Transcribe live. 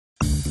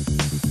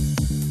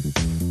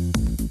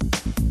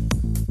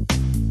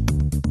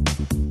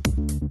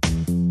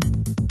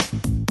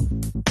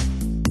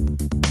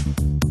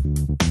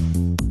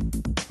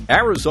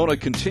Arizona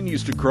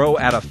continues to grow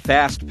at a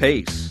fast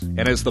pace,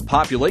 and as the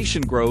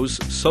population grows,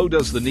 so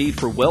does the need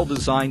for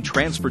well-designed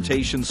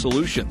transportation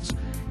solutions.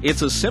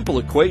 It's a simple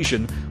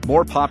equation: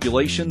 more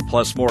population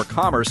plus more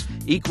commerce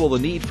equal the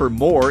need for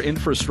more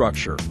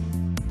infrastructure.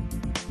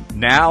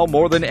 Now,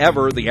 more than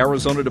ever, the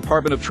Arizona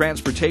Department of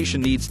Transportation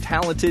needs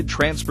talented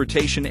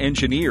transportation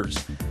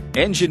engineers.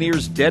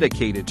 Engineers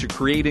dedicated to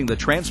creating the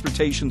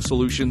transportation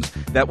solutions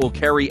that will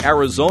carry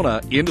Arizona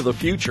into the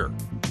future.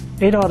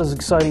 ADOT is an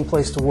exciting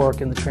place to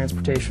work in the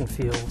transportation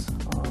field.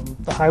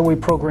 The highway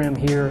program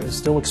here is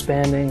still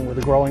expanding with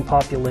a growing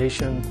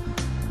population,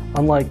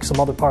 unlike some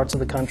other parts of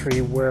the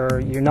country where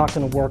you're not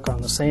going to work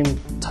on the same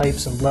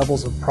types and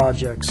levels of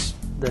projects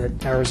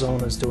that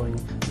Arizona is doing.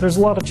 There's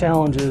a lot of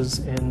challenges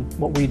in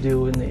what we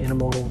do in the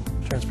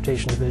Intermodal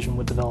Transportation Division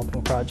with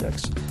developing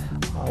projects.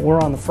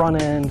 We're on the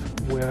front end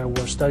where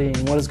we're studying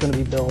what is going to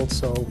be built,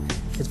 so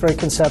it's very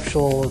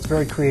conceptual, it's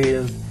very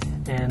creative,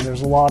 and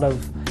there's a lot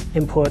of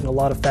input and a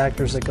lot of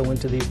factors that go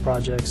into these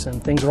projects,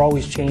 and things are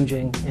always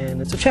changing,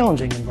 and it's a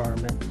challenging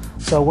environment,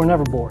 so we're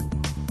never bored.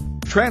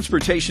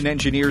 Transportation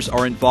engineers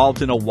are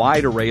involved in a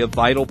wide array of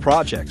vital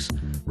projects.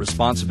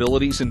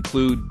 Responsibilities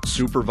include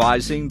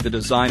supervising the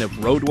design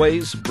of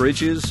roadways,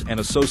 bridges, and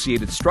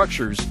associated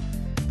structures,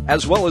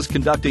 as well as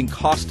conducting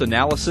cost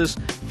analysis,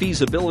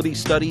 feasibility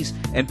studies,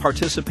 and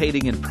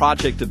participating in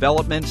project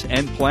development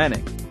and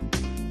planning.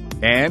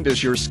 And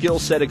as your skill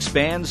set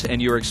expands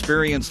and your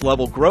experience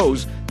level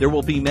grows, there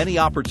will be many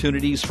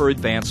opportunities for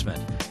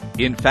advancement.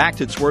 In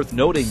fact, it's worth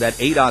noting that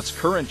ADOT's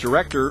current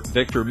director,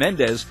 Victor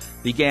Mendez,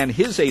 began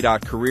his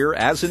ADOT career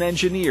as an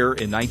engineer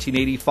in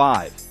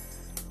 1985.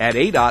 At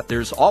ADOT,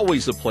 there's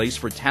always a place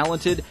for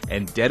talented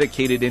and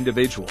dedicated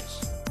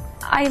individuals.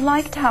 I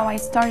liked how I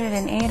started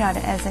in ADOT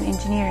as an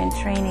engineer in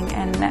training,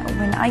 and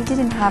when I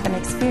didn't have an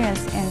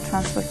experience in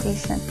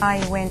transportation,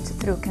 I went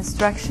through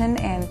construction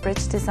and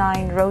bridge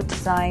design, road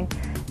design,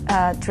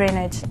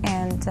 drainage,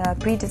 and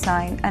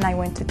pre-design, and I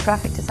went to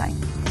traffic design.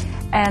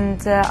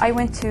 And I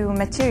went to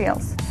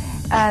materials.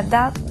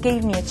 That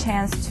gave me a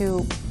chance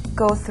to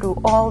go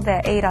through all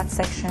the ADOT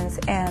sections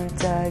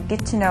and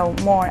get to know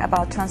more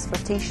about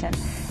transportation.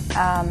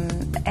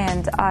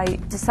 And I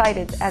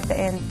decided at the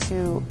end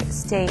to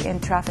stay in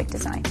traffic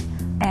design.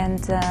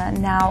 And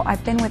now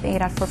I've been with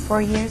ADOT for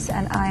 4 years,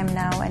 and I am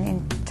now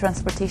a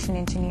transportation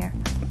engineer.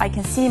 I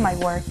can see my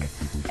work,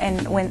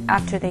 and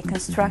after they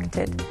construct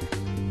it,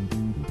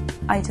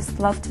 I just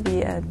love to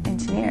be an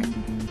engineer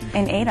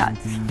in ADOT.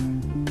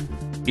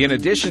 In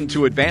addition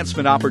to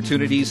advancement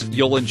opportunities,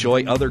 you'll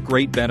enjoy other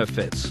great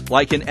benefits,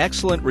 like an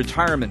excellent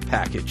retirement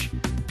package,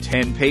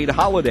 10 paid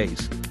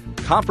holidays,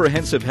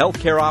 comprehensive health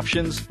care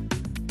options,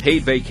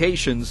 paid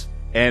vacations,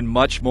 and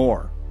much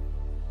more.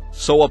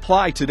 So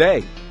apply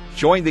today.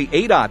 Join the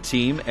ADOT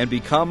team and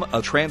become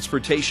a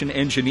transportation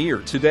engineer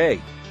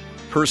today.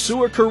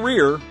 Pursue a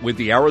career with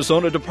the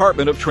Arizona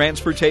Department of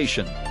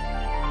Transportation.